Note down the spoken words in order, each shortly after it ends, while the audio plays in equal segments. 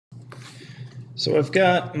So I've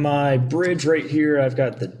got my bridge right here. I've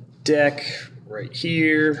got the deck right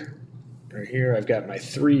here. Right here, I've got my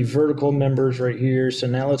 3 vertical members right here. So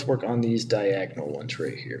now let's work on these diagonal ones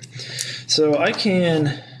right here. So I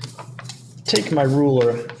can take my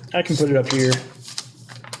ruler, I can put it up here,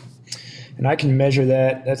 and I can measure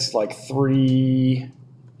that. That's like 3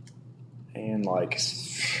 and like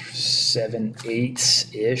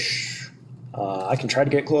 7/8-ish. I can try to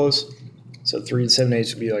get close. So 3 and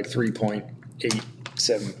 7/8 would be like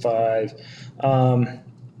 3.875.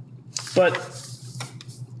 But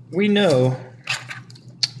we know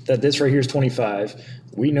that this right here is 25.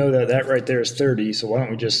 We know that that right there is 30, so why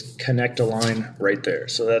don't we just connect a line right there?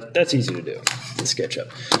 So that's easy to do in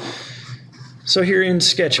SketchUp. So here in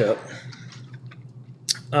SketchUp,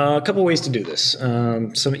 a couple ways to do this.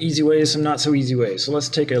 Some easy ways, some not so easy ways. So let's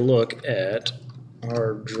take a look at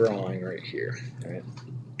our drawing right here. All right.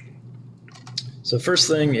 So first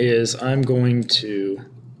thing is I want to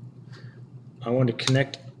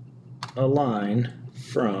connect a line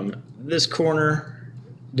from this corner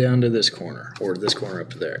down to this corner, or this corner up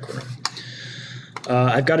to that corner.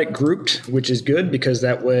 I've got it grouped, which is good because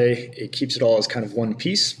that way it keeps it all as kind of one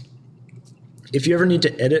piece. If you ever need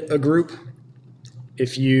to edit a group,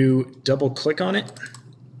 if you double click on it,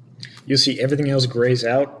 you'll see everything else grays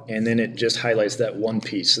out, and then it just highlights that one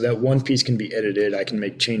piece. So that one piece can be edited. I can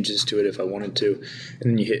make changes to it if I wanted to,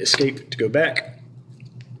 and then you hit escape to go back.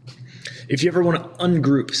 If you ever want to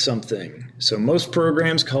ungroup something, so most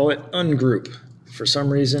programs call it ungroup. For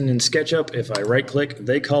some reason in SketchUp, if I right click,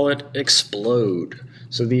 they call it explode.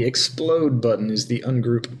 So the explode button is the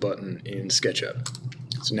ungroup button in SketchUp.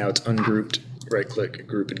 So now it's ungrouped, right click,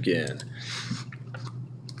 group it again.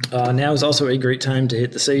 Now is also a great time to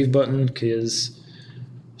hit the save button because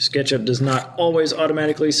SketchUp does not always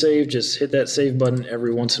automatically save. Just hit that save button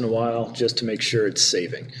every once in a while just to make sure it's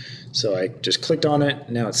saving. So I just clicked on it.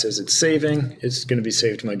 Now it says it's saving. It's going to be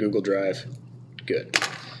saved to my Google Drive. Good.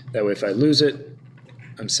 That way if I lose it,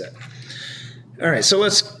 I'm set. All right, so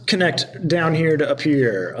let's connect down here to up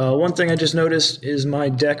here. One thing I just noticed is my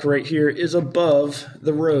deck right here is above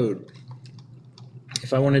the road.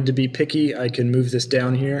 If I wanted to be picky, I can move this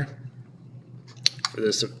down here. For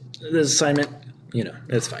this assignment, you know,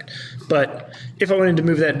 that's fine. But if I wanted to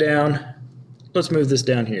move that down, let's move this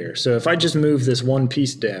down here. So if I just move this one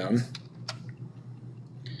piece down,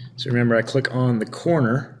 so remember I click on the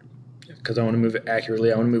corner because I want to move it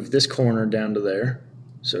accurately. I want to move this corner down to there.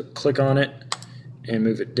 So click on it and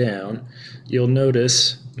move it down. You'll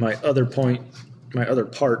notice my other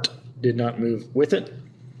part did not move with it.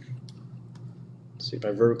 See,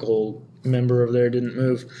 my vertical member over there didn't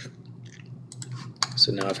move.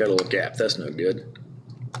 So now I've got a little gap. That's no good.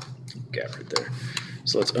 Gap right there.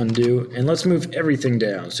 So let's undo, and let's move everything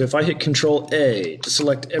down. So if I hit Control A to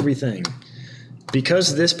select everything,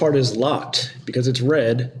 because this part is locked, because it's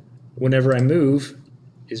red, whenever I move,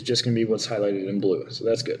 it's just going to be what's highlighted in blue. So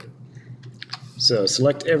that's good. So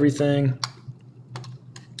select everything,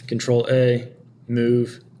 Control A,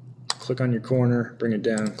 move, click on your corner, bring it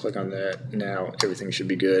down, click on that. Now everything should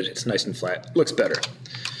be good. It's nice and flat. Looks better.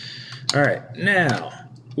 All right, now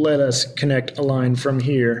let us connect a line from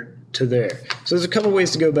here to there. So there's a couple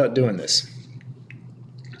ways to go about doing this.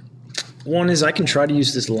 One is I can try to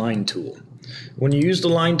use this line tool. When you use the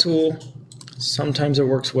line tool, sometimes it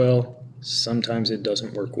works well, sometimes it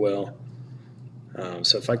doesn't work well.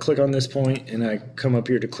 So if I click on this point and I come up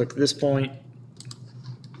here to click this point,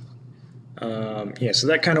 yeah, so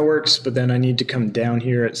that kind of works, but then I need to come down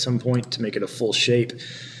here at some point to make it a full shape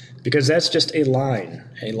because that's just a line.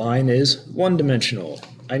 A line is one-dimensional.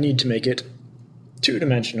 I need to make it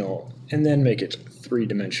two-dimensional and then make it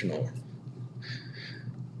three-dimensional.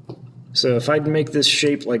 So if I'd make this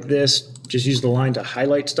shape like this, just use the line to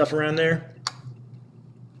highlight stuff around there.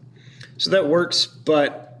 So that works,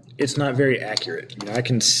 but it's not very accurate. You know, I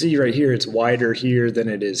can see right here it's wider here than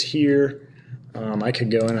it is here. I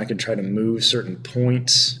could go and I could try to move certain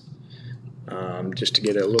points just to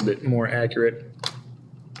get it a little bit more accurate.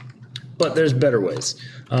 But there's better ways.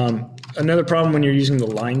 Another problem when you're using the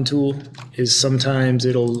line tool is sometimes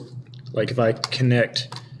it'll, like if I connect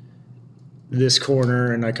this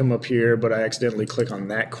corner and I come up here, but I accidentally click on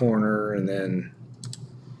that corner, and then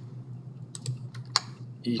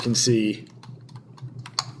you can see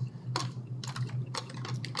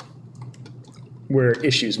where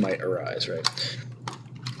issues might arise, right?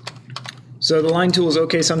 So the line tool is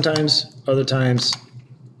okay sometimes, other times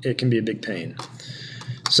it can be a big pain.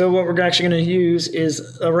 So what we're actually going to use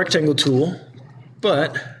is a rectangle tool,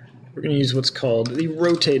 but we're going to use what's called the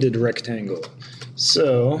rotated rectangle.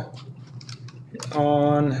 So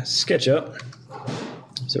on SketchUp,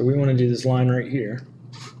 So we want to do this line right here.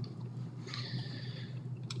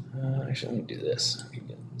 Actually, let me do this.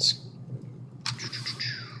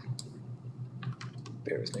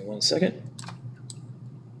 Bear with me 1 second.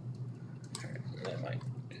 All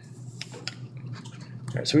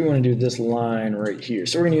right, so we want to do this line right here.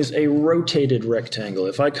 So we're going to use a rotated rectangle.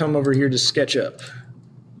 If I come over here to SketchUp,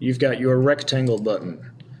 you've got your rectangle button.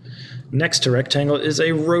 Next to rectangle is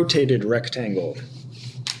a rotated rectangle.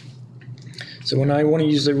 So when I want to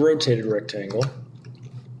use a rotated rectangle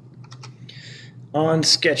on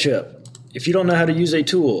SketchUp, if you don't know how to use a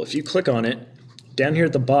tool, if you click on it, down here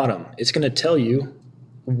at the bottom, it's going to tell you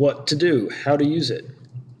what to do, how to use it.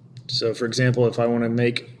 So for example, if I want to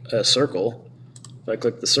make a circle, if I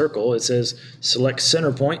click the circle, it says select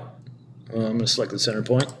center point. Well, I'm going to select the center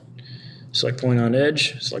point. Select point on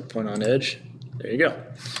edge, select point on edge. There you go.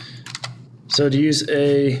 So to use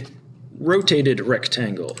a rotated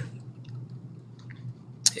rectangle,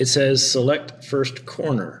 it says select first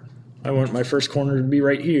corner. I want my first corner to be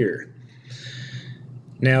right here.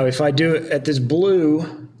 Now if I do it at this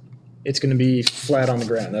blue, it's going to be flat on the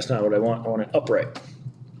ground. That's not what I want. I want it upright.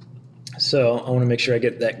 So I want to make sure I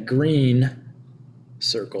get that green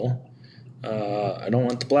circle. I don't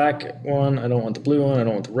want the black one, I don't want the blue one, I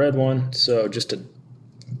don't want the red one. So just to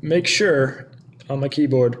make sure on my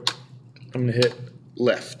keyboard, I'm going to hit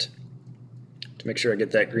left to make sure I get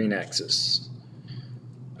that green axis.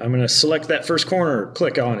 I'm going to select that first corner,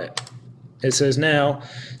 click on it. It says now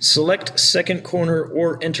select second corner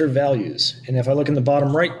or enter values. And if I look in the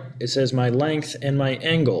bottom right, it says my length and my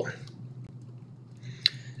angle.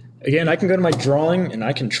 Again, I can go to my drawing and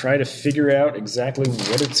I can try to figure out exactly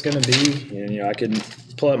what it's going to be. And, I can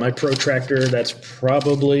pull out my protractor. That's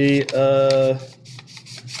probably a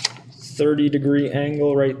 30-degree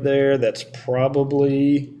angle right there. That's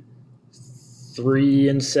probably 3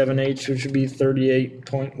 7/8, which would be 38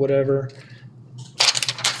 point whatever.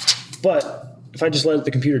 But if I just let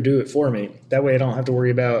the computer do it for me, that way I don't have to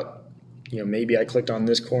worry about, maybe I clicked on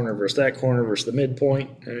this corner versus that corner versus the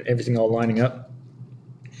midpoint and everything all lining up.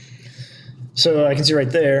 So I can see right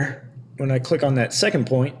there, when I click on that second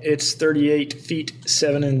point, it's 38 feet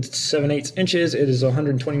 7 7/8 inches. It is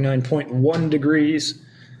 129.1 degrees.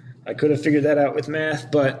 I could have figured that out with math,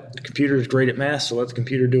 but the computer is great at math, so let the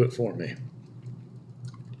computer do it for me.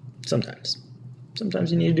 Sometimes.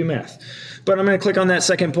 Sometimes you need to do math. But I'm going to click on that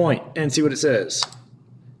second point and see what it says.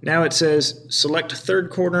 Now it says select third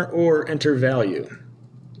corner or enter value.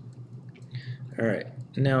 All right.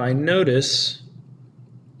 Now I notice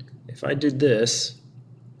if I did this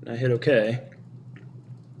and I hit OK,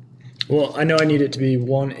 well, I know I need it to be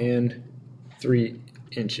 1 3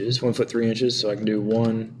 inches, 1 foot 3 inches, so I can do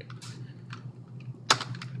 1.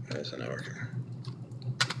 That's not working.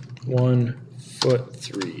 1 foot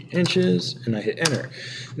 3 inches, and I hit enter.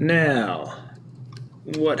 Now,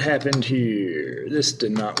 what happened here? This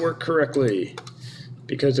did not work correctly,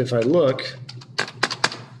 because if I look,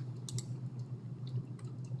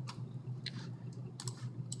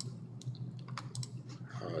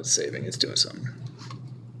 oh, it's saving, it's doing something.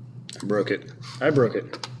 I broke it. I broke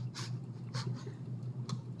it.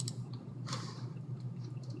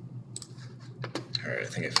 Alright, I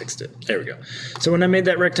think I fixed it. There we go. So when I made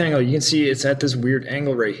that rectangle, you can see it's at this weird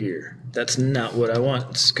angle right here. That's not what I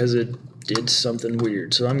want. It's because it did something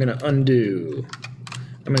weird. So I'm going to undo.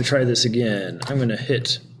 I'm going to try this again. I'm going to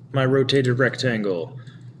hit my rotated rectangle.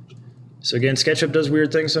 So again, SketchUp does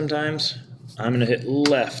weird things sometimes. I'm going to hit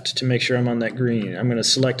left to make sure I'm on that green. I'm going to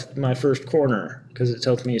select my first corner because it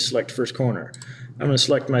tells me to select first corner. I'm going to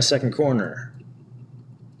select my second corner.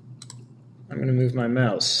 I'm going to move my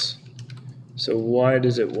mouse. So why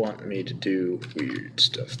does it want me to do weird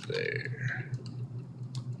stuff there?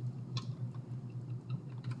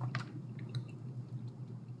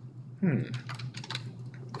 I'm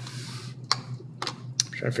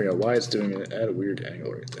trying to figure out why it's doing it at a weird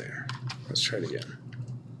angle right there. Let's try it again.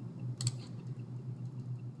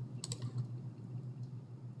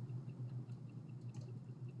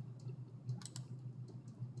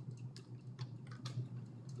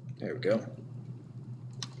 There we go.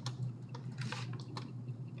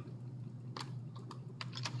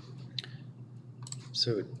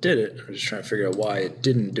 So it did it. I'm just trying to figure out why it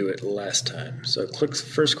didn't do it last time. So click the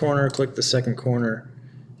first corner, click the second corner,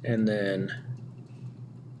 and then,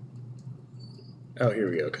 oh, here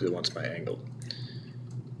we go, because it wants my angle.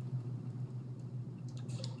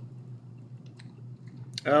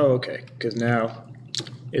 Oh, okay, because now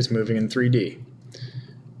it's moving in 3D.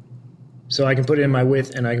 So I can put in my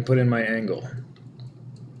width and I can put in my angle.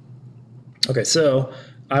 Okay, so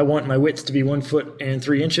I want my width to be 1 foot and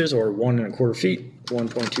 3 inches, or 1 1/4 feet,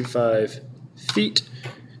 1.25 feet.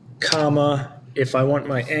 comma, if I want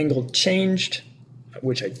my angle changed,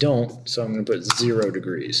 which I don't, so I'm going to put 0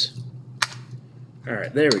 degrees. All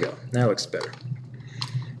right, there we go. That looks better.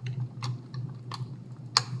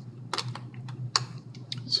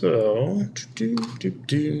 So,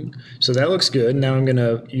 so that looks good. Now I'm going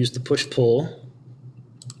to use the push-pull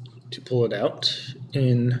to pull it out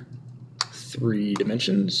in 3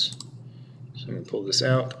 dimensions. So I'm going to pull this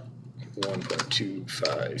out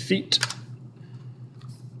 1.25 feet.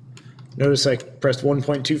 Notice I pressed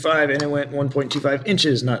 1.25 and it went 1.25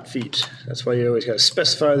 inches, not feet. That's why you always got to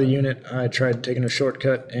specify the unit. I tried taking a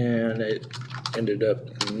shortcut and it ended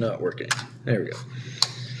up not working. There we go.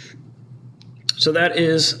 So that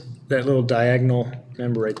is that little diagonal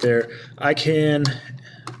member right there. I can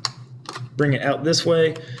bring it out this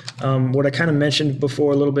way. What I kind of mentioned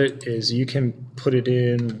before a little bit is you can put it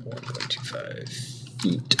in 1.25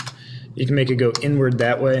 feet. You can make it go inward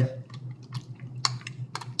that way,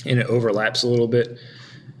 and it overlaps a little bit.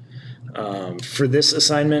 For this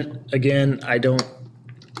assignment, again,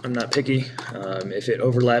 I'm not picky. If it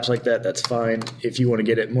overlaps like that, that's fine. If you want to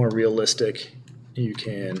get it more realistic, you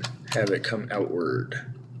can have it come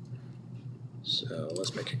outward. So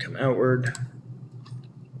let's make it come outward.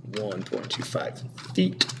 1.25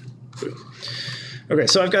 feet. Boom. Okay,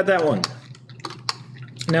 so I've got that one.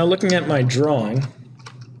 Now looking at my drawing,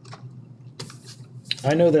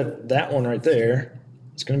 I know that that one right there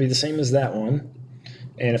is going to be the same as that one.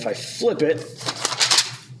 And if I flip it,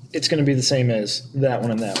 it's going to be the same as that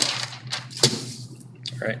one and that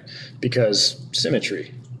one. All right? Because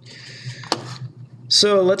symmetry.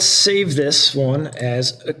 So let's save this one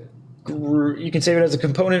as a group. You can save it as a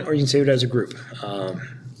component or you can save it as a group.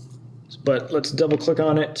 But let's double click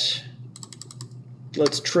on it.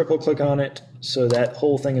 Let's triple click on it so that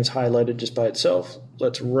whole thing is highlighted just by itself.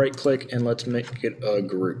 Let's right click and let's make it a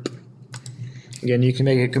group. Again, you can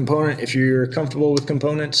make a component if you're comfortable with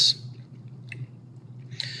components.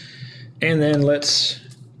 And then let's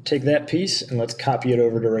take that piece and let's copy it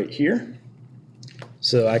over to right here.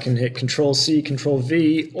 So I can hit Control C, Control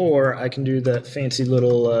V, or I can do that fancy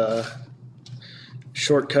little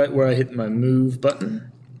shortcut where I hit my Move button.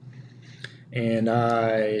 And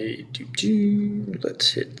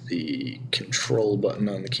let's hit the Control button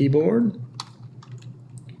on the keyboard.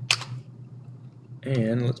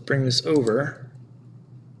 And let's bring this over.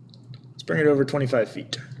 Let's bring it over 25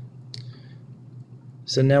 feet.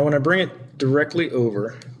 So now when I bring it directly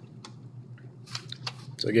over,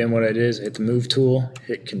 so again what I did is hit the Move tool,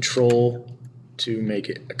 hit Control to make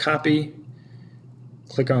it a copy,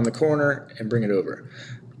 click on the corner and bring it over.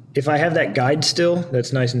 If I have that guide still,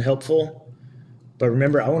 that's nice and helpful. But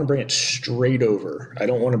remember, I want to bring it straight over. I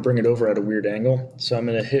don't want to bring it over at a weird angle. So I'm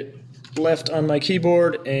going to hit left on my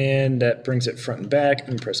keyboard, and that brings it front and back.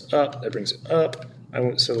 And press up, that brings it up.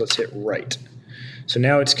 So let's hit right. So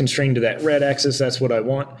now it's constrained to that red axis. That's what I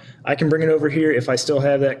want. I can bring it over here if I still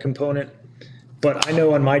have that component. But I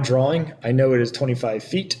know on my drawing, I know it is 25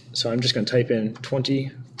 feet. So I'm just going to type in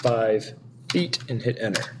 25 feet and hit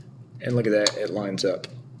enter. And look at that, it lines up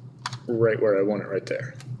right where I want it right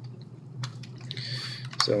there.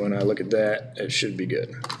 So when I look at that, it should be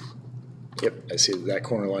good. Yep, I see that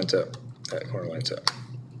corner lines up. That corner lines up.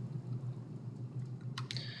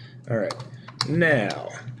 All right, now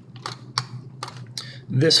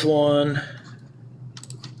this one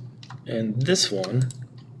and this one.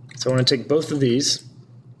 So I want to take both of these,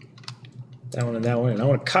 that one and that one, and I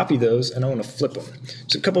want to copy those and I want to flip them.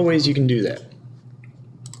 There's a couple ways you can do that.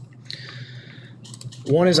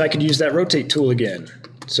 One is I could use that rotate tool again.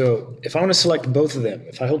 So if I want to select both of them,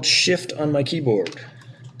 if I hold Shift on my keyboard,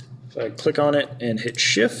 if I click on it and hit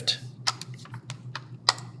Shift,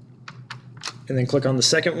 and then click on the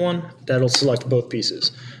second one, that'll select both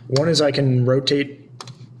pieces. One is I can rotate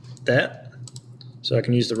that, so I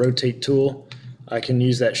can use the rotate tool. I can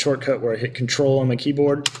use that shortcut where I hit Control on my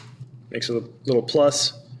keyboard, makes a little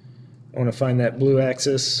plus. I want to find that blue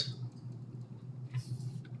axis.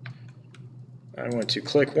 I want to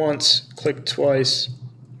click once, click twice,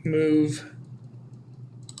 move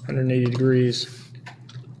 180 degrees,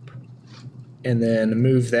 and then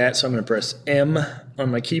move that. So I'm going to press M on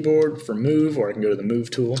my keyboard for move, or I can go to the Move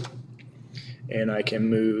tool, and I can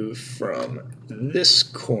move from this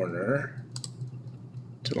corner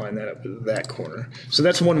to line that up with that corner. So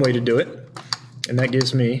that's one way to do it, and that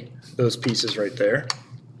gives me those pieces right there.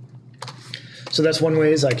 So that's one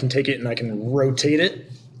way is I can take it and I can rotate it.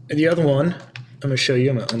 And the other one, I'm going to show you,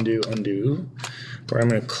 I'm going to undo, where I'm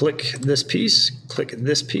going to click this piece,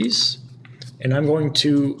 and I'm going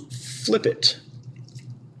to flip it.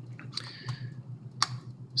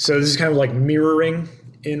 So this is kind of like mirroring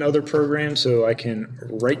in other programs, so I can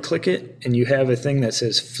right click it and you have a thing that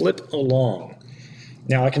says flip along.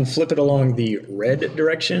 Now I can flip it along the red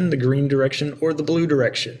direction, the green direction, or the blue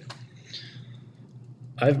direction.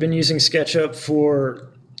 I've been using SketchUp for,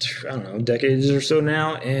 I don't know, decades or so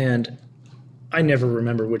now, and I never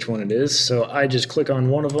remember which one it is, so I just click on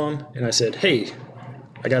one of them and I said, hey,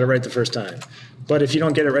 I got it right the first time. But if you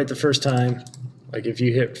don't get it right the first time, like if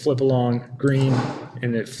you hit flip along green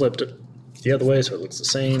and it flipped the other way so it looks the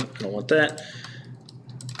same, I don't want that.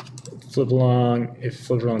 Flip along, if you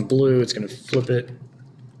flip it along blue, it's going to flip it.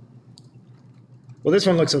 Well, this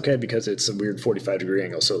one looks okay because it's a weird 45-degree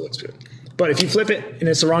angle, so it looks good. But if you flip it and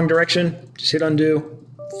it's the wrong direction, just hit undo,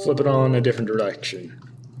 flip it on a different direction.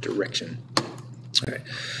 All right.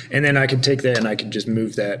 And then I can take that and I can just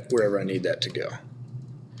move that wherever I need that to go.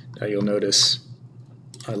 Now you'll notice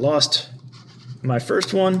I lost my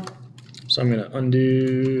first one, so I'm going to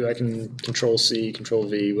undo. I can Control C, Control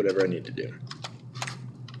V, whatever I need to do.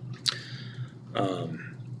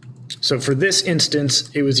 So for this instance,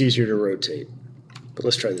 it was easier to rotate. But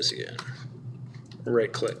let's try this again.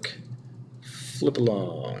 Right click, flip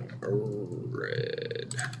along,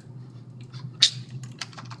 red.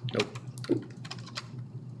 Nope.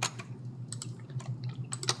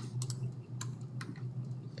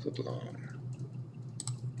 Flip along.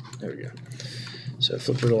 There we go. So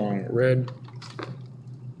flip it along red.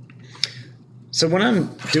 So when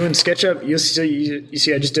I'm doing SketchUp, you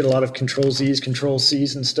see I just did a lot of Control Z's, Control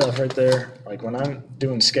C's and stuff right there. Like when I'm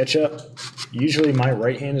doing SketchUp, usually my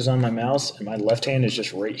right hand is on my mouse and my left hand is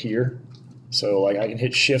just right here. So like I can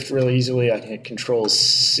hit Shift really easily. I can hit Control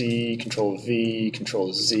C, Control V,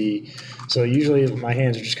 Control Z. So usually my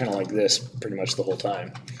hands are just kind of like this pretty much the whole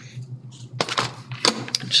time.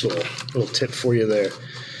 Just a little tip for you there.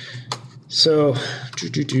 So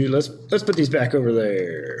let's put these back over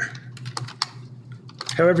there.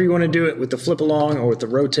 However you want to do it, with the flip along or with the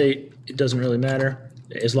rotate, it doesn't really matter.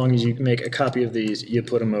 As long as you can make a copy of these, you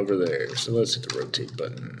put them over there. So let's hit the rotate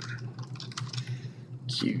button.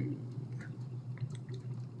 Q.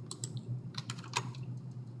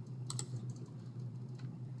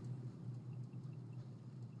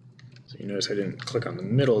 So you notice I didn't click on the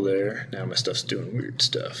middle there. Now my stuff's doing weird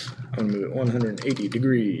stuff. I'm going to move it 180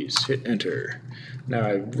 degrees. Hit enter. Now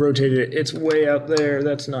I've rotated it. It's way out there.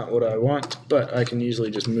 That's not what I want, but I can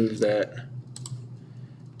easily just move that,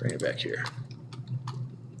 bring it back here.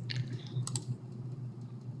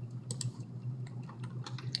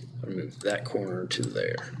 I'll move that corner to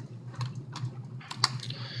there.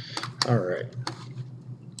 All right.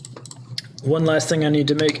 One last thing I need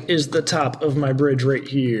to make is the top of my bridge right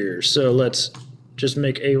here. So let's just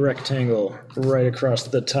make a rectangle right across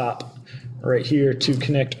the top right here to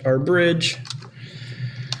connect our bridge.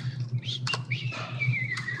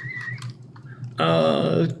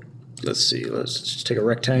 Let's see, let's just take a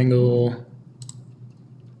rectangle.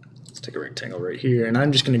 Let's take a rectangle right here, and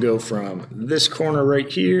I'm just going to go from this corner right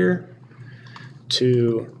here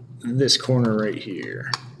to this corner right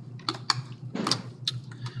here.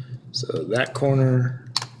 So that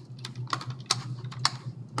corner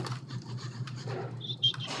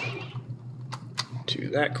to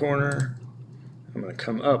that corner. I'm going to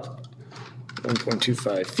come up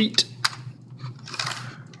 1.25 feet.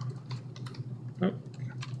 Oh.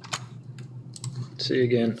 See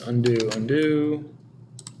again, undo, undo.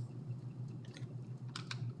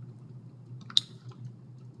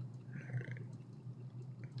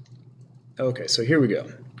 Okay, so here we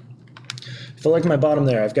go. If I like my bottom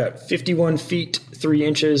there, I've got 51 feet 3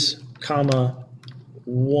 inches, comma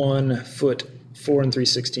 1 foot 4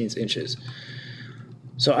 3/16 inches.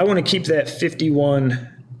 So I want to keep that 51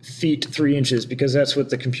 feet 3 inches because that's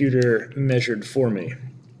what the computer measured for me.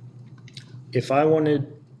 If I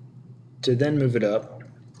wanted to then move it up,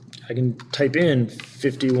 I can type in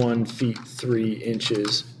 51 feet 3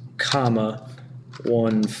 inches, comma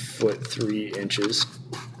 1 foot 3 inches.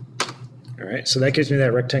 All right, so that gives me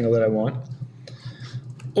that rectangle that I want.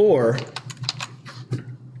 Or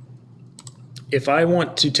if I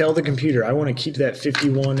want to tell the computer I want to keep that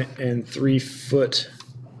 51 and 3 foot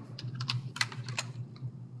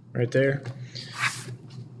right there.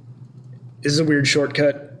 This is a weird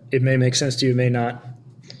shortcut. It may make sense to you, it may not.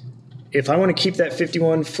 If I want to keep that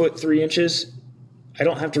 51 foot 3 inches, I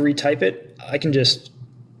don't have to retype it. I can just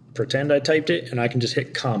pretend I typed it and I can just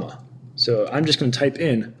hit comma. So I'm just going to type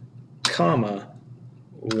in comma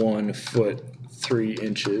 1 foot 3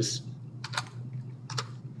 inches.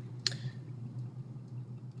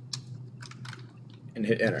 And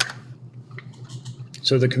hit enter.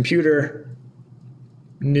 So the computer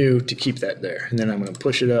knew to keep that there. And then I'm going to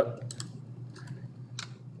push it up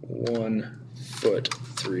 1 foot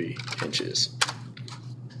 3 inches.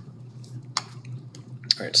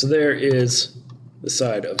 All right, so there is the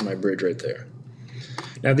side of my bridge right there.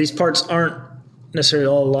 Now these parts aren't necessarily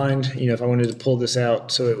all aligned. You know, if I wanted to pull this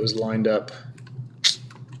out so it was lined up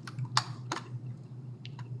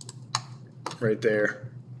right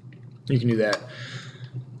there, you can do that.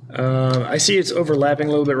 I see it's overlapping a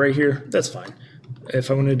little bit right here. That's fine.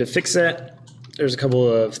 If I wanted to fix that, there's a couple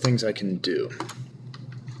of things I can do.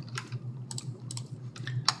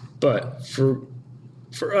 But for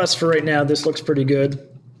us, for right now, this looks pretty good.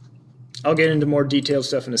 I'll get into more detailed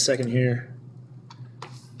stuff in a second here.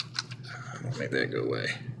 I'll make that go away.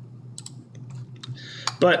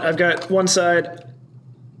 But I've got one side.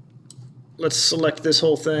 Let's select this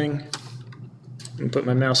whole thing and put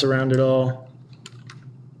my mouse around it all.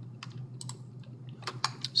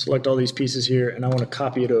 Select all these pieces here, and I want to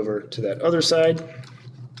copy it over to that other side.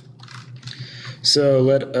 So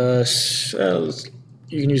let us,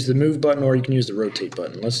 you can use the move button or you can use the rotate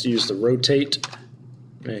button. Let's use the rotate.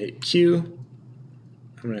 I'm going to hit Q.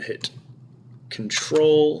 I'm going to hit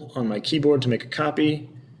Control on my keyboard to make a copy.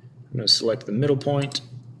 I'm going to select the middle point.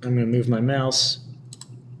 I'm going to move my mouse,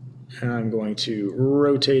 and I'm going to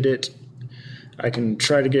rotate it. I can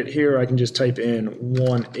try to get here, or I can just type in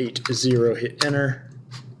 180, hit enter.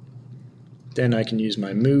 Then I can use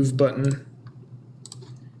my move button,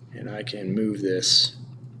 and I can move this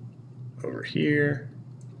over here.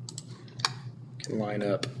 Can line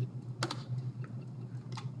up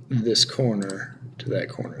this corner to that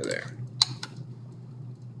corner there.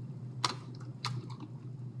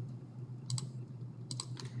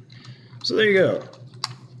 So there you go.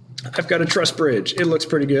 I've got a truss bridge. It looks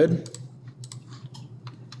pretty good.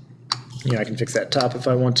 You know, I can fix that top if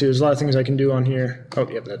I want to. There's a lot of things I can do on here. Oh,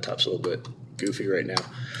 yep, that top's a little bit goofy right now.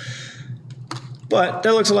 But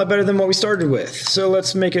that looks a lot better than what we started with. So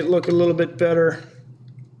let's make it look a little bit better.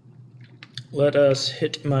 Let us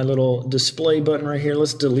hit my little display button right here.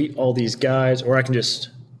 Let's delete all these guys, or I can just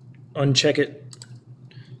uncheck it.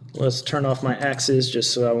 Let's turn off my axes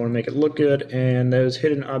just so I want to make it look good. And those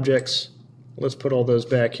hidden objects, let's put all those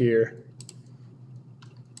back here.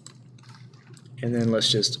 And then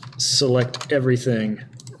let's just select everything,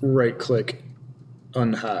 right click,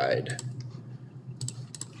 unhide.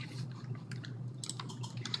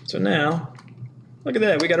 So now, look at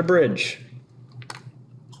that, we got a bridge.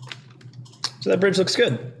 So that bridge looks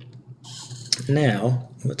good. Now,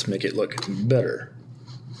 let's make it look better.